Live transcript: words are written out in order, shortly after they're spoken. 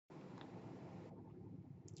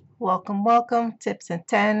Welcome, welcome, Tips and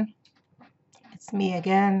 10. It's me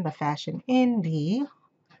again, the Fashion Indie.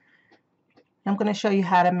 I'm going to show you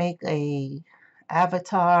how to make a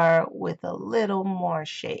avatar with a little more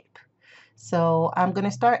shape. So I'm going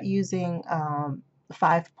to start using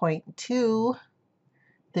 5.2,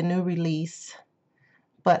 the new release,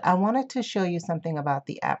 but I wanted to show you something about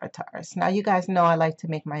the avatars. Now you guys know I like to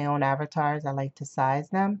make my own avatars. I like to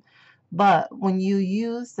size them, but when you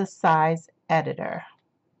use the size editor,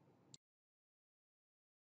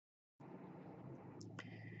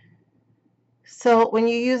 when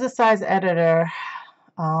you use a size editor,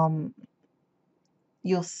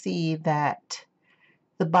 you'll see that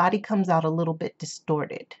the body comes out a little bit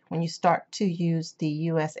distorted. When you start to use the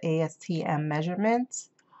USASTM measurements,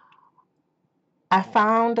 I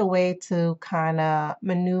found a way to kind of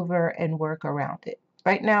maneuver and work around it.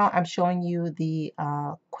 Right now, I'm showing you the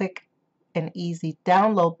quick and easy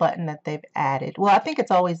download button that they've added. Well, I think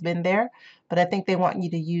it's always been there, but I think they want you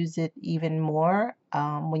to use it even more.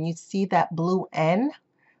 When you see that blue N,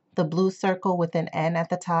 the blue circle with an N at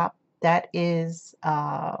the top, that is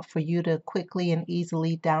for you to quickly and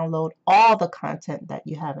easily download all the content that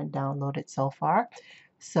you haven't downloaded so far.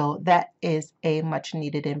 So that is a much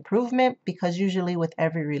needed improvement, because usually with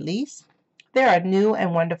every release, there are new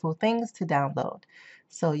and wonderful things to download.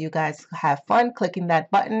 So you guys have fun clicking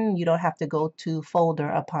that button. You don't have to go to folder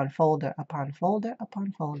upon folder upon folder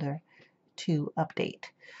upon folder to update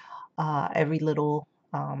every little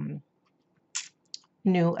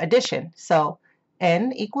new addition. So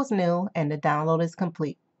N equals new and the download is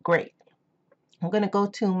complete. Great. I'm going to go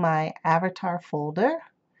to my avatar folder.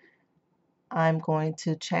 I'm going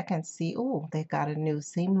to check and see, oh, they got a new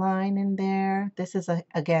seam line in there. This is,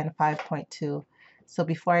 again, 5.2. So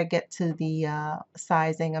before I get to the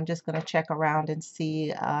sizing, I'm just going to check around and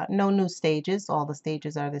see no new stages. All the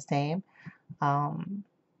stages are the same.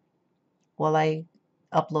 Well, I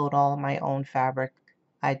upload all of my own fabric.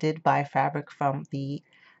 I did buy fabric from the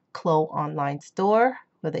CLO online store,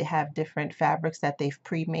 where they have different fabrics that they've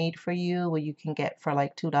pre-made for you, where you can get for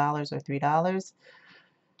like $2 or $3.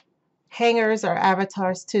 Hangers are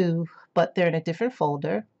avatars too, but they're in a different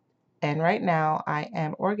folder. And right now I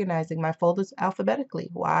am organizing my folders alphabetically.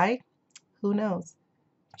 Why? Who knows?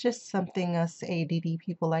 Just something us ADD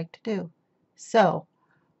people like to do. So,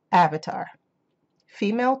 avatar.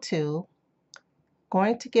 Female 2,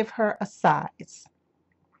 going to give her a size.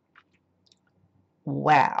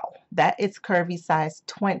 Wow, that is curvy size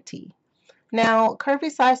 20. Now, curvy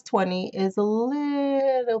size 20 is a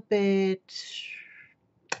little bit...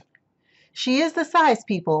 She is the size,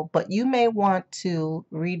 people, but you may want to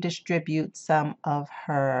redistribute some of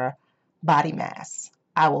her body mass.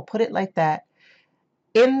 I will put it like that.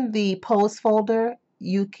 In the pose folder,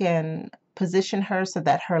 you can position her so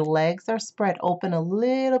that her legs are spread open a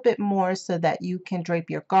little bit more so that you can drape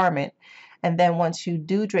your garment. And then once you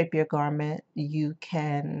do drape your garment, you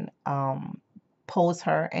can pose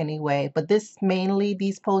her anyway. But these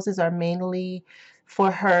poses are mainly for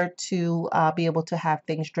her to be able to have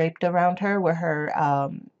things draped around her where her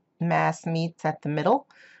mass meets at the middle.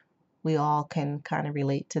 We all can kind of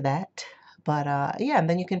relate to that. But yeah, and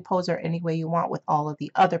then you can pose her any way you want with all of the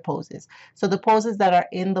other poses. So the poses that are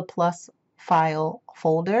in the plus file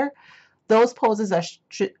folder, those poses are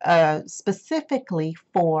specifically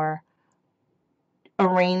for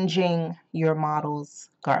arranging your model's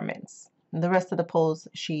garments. The rest of the pose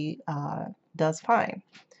she does fine.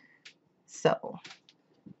 So,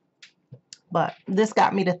 but this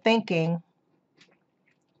got me to thinking,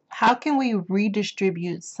 how can we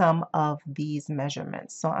redistribute some of these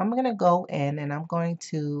measurements? So I'm going to go in and I'm going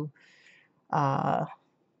to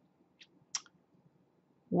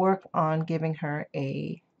work on giving her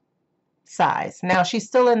a size. Now she's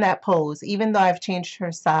still in that pose, even though I've changed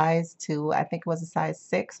her size to, I think it was a size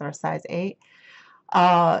 6 or a size 8.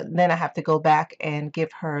 Then I have to go back and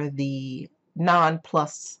give her the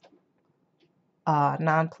non-plus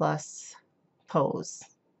pose.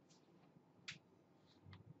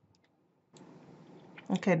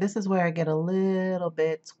 Okay, this is where I get a little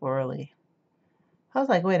bit squirrely. I was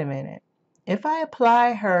like, wait a minute. If I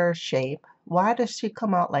apply her shape, why does she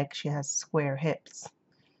come out like she has square hips?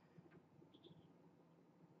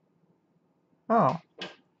 Oh,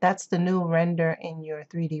 that's the new render in your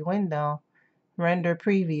 3D window. Render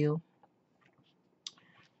preview.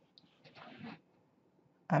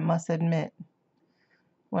 I must admit,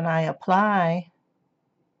 when I apply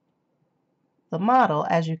the model,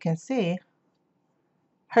 as you can see,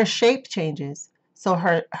 her shape changes. So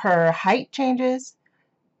her height changes.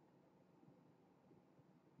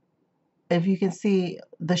 If you can see,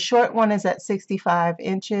 the short one is at 65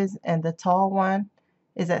 inches and the tall one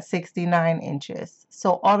is at 69 inches.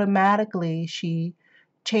 So automatically she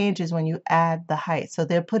changes when you add the height. So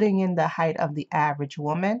they're putting in the height of the average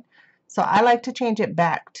woman. So I like to change it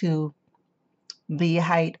back to the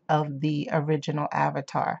height of the original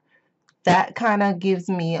avatar. That kind of gives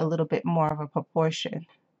me a little bit more of a proportion.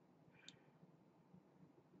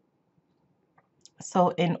 So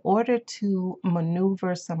in order to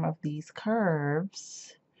maneuver some of these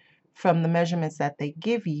curves from the measurements that they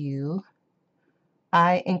give you,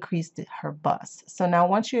 I increased her bust. So now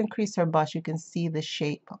once you increase her bust, you can see the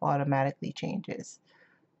shape automatically changes.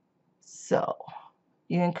 So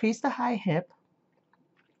you increase the high hip.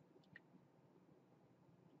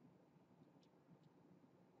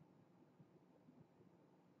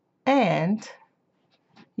 And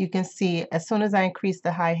you can see as soon as I increase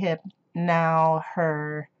the high hip, now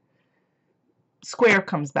her square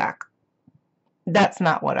comes back. That's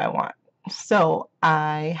not what I want. So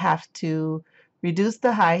I have to reduce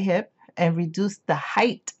the high hip and reduce the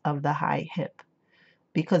height of the high hip,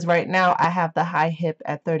 because right now I have the high hip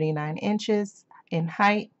at 39 inches in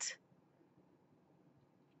height.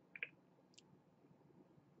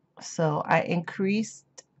 So I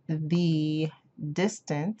increased the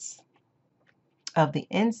distance of the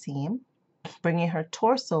inseam, bringing her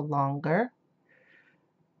torso longer,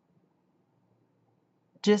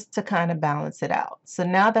 just to kind of balance it out. So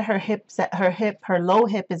now that her low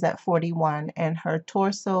hip is at 41 and her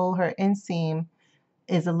torso, her inseam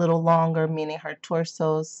is a little longer, meaning her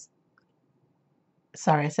torso's,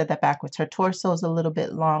 sorry, I said that backwards. Her torso is a little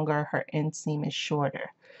bit longer, her inseam is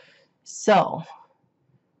shorter. So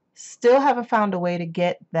still haven't found a way to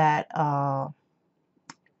get that,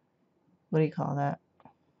 what do you call that?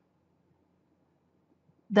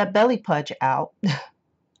 That belly pudge out.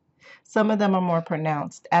 Some of them are more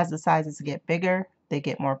pronounced. As the sizes get bigger, they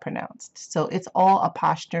get more pronounced. So it's all a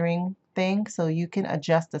posturing thing. So you can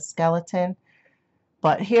adjust the skeleton.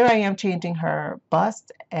 But here I am changing her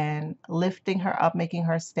bust and lifting her up, making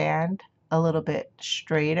her stand a little bit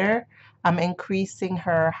straighter. I'm increasing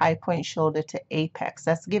her high point shoulder to apex.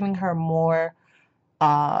 That's giving her more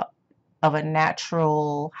of a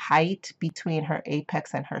natural height between her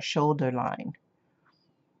apex and her shoulder line.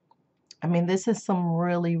 I mean, this is some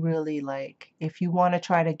really, really, like, if you want to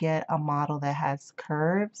try to get a model that has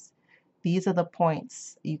curves, these are the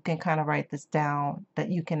points. You can kind of write this down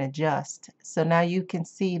that you can adjust. So now you can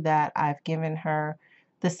see that I've given her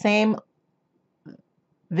the same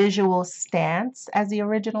visual stance as the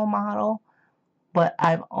original model, but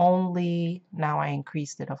I've only, now I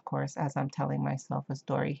increased it, of course, as I'm telling myself a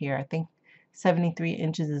story here. I think 73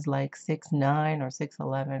 inches is like 6'9" or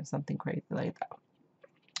 6'11", something crazy like that.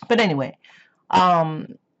 But anyway, I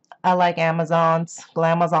like Amazons,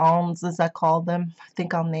 Glamazons as I call them. I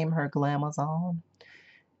think I'll name her Glamazon.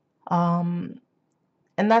 And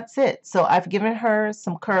that's it. So I've given her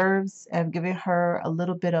some curves. I've given her a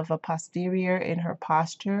little bit of a posterior in her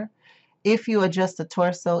posture. If you adjust the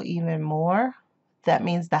torso even more, that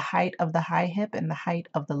means the height of the high hip and the height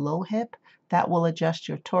of the low hip, that will adjust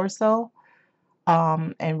your torso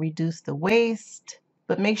and reduce the waist.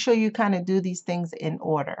 But make sure you kind of do these things in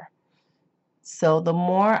order. So the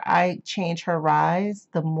more I change her rise,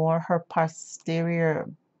 the more her posterior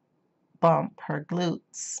bump, her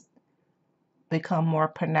glutes, become more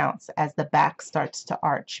pronounced as the back starts to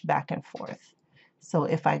arch back and forth. So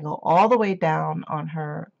if I go all the way down on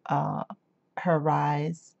her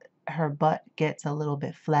rise, her butt gets a little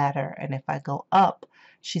bit flatter, and if I go up,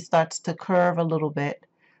 she starts to curve a little bit.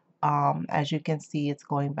 As you can see, it's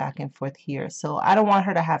going back and forth here. So I don't want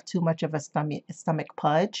her to have too much of a stomach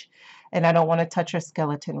pudge, and I don't want to touch her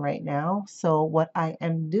skeleton right now. So what I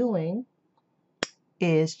am doing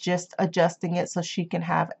is just adjusting it so she can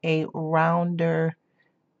have a rounder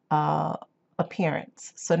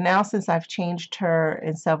appearance. So now, since I've changed her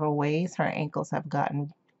in several ways, her ankles have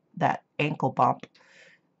gotten that ankle bump,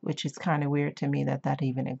 which is kind of weird to me that that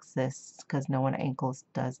even exists, because no one ankles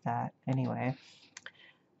does that anyway.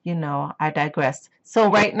 You know, I digress. So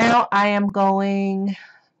right now I am going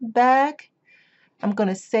back. I'm going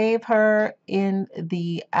to save her in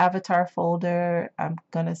the avatar folder. I'm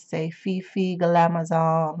going to say Fifi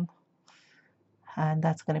Galamazon, and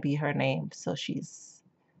that's going to be her name. So she's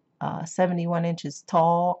 71 inches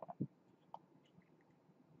tall,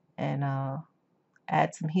 and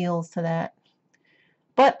add some heels to that.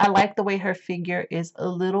 But I like the way her figure is a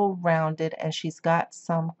little rounded, and she's got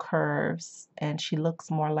some curves, and she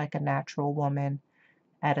looks more like a natural woman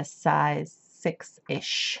at a size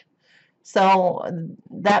 6-ish. So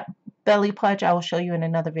that belly pudge, I will show you in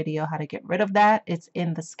another video how to get rid of that. It's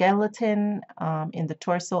in the skeleton, in the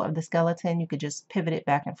torso of the skeleton. You could just pivot it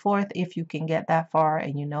back and forth if you can get that far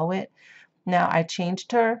and you know it. Now I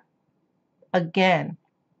changed her again.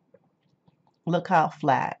 Look how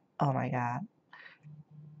flat. Oh my God.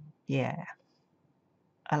 Yeah,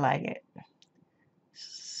 I like it.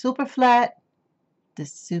 Super flat to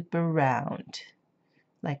super round.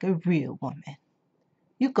 Like a real woman.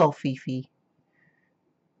 You go, Fifi.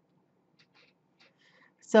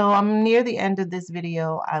 So I'm near the end of this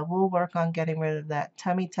video. I will work on getting rid of that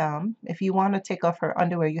tummy tum. If you want to take off her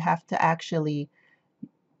underwear, you have to actually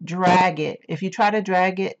drag it. If you try to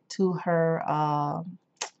drag it to her,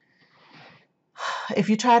 if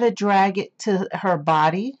you try to drag it to her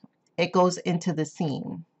body, it goes into the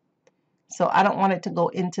seam. So I don't want it to go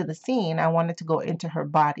into the seam. I want it to go into her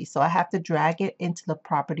body. So I have to drag it into the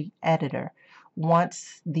property editor.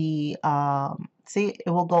 Once the, see, it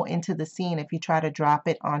will go into the seam if you try to drop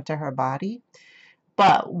it onto her body.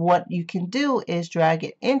 But what you can do is drag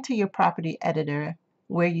it into your property editor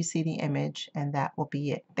where you see the image, and that will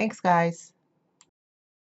be it. Thanks, guys.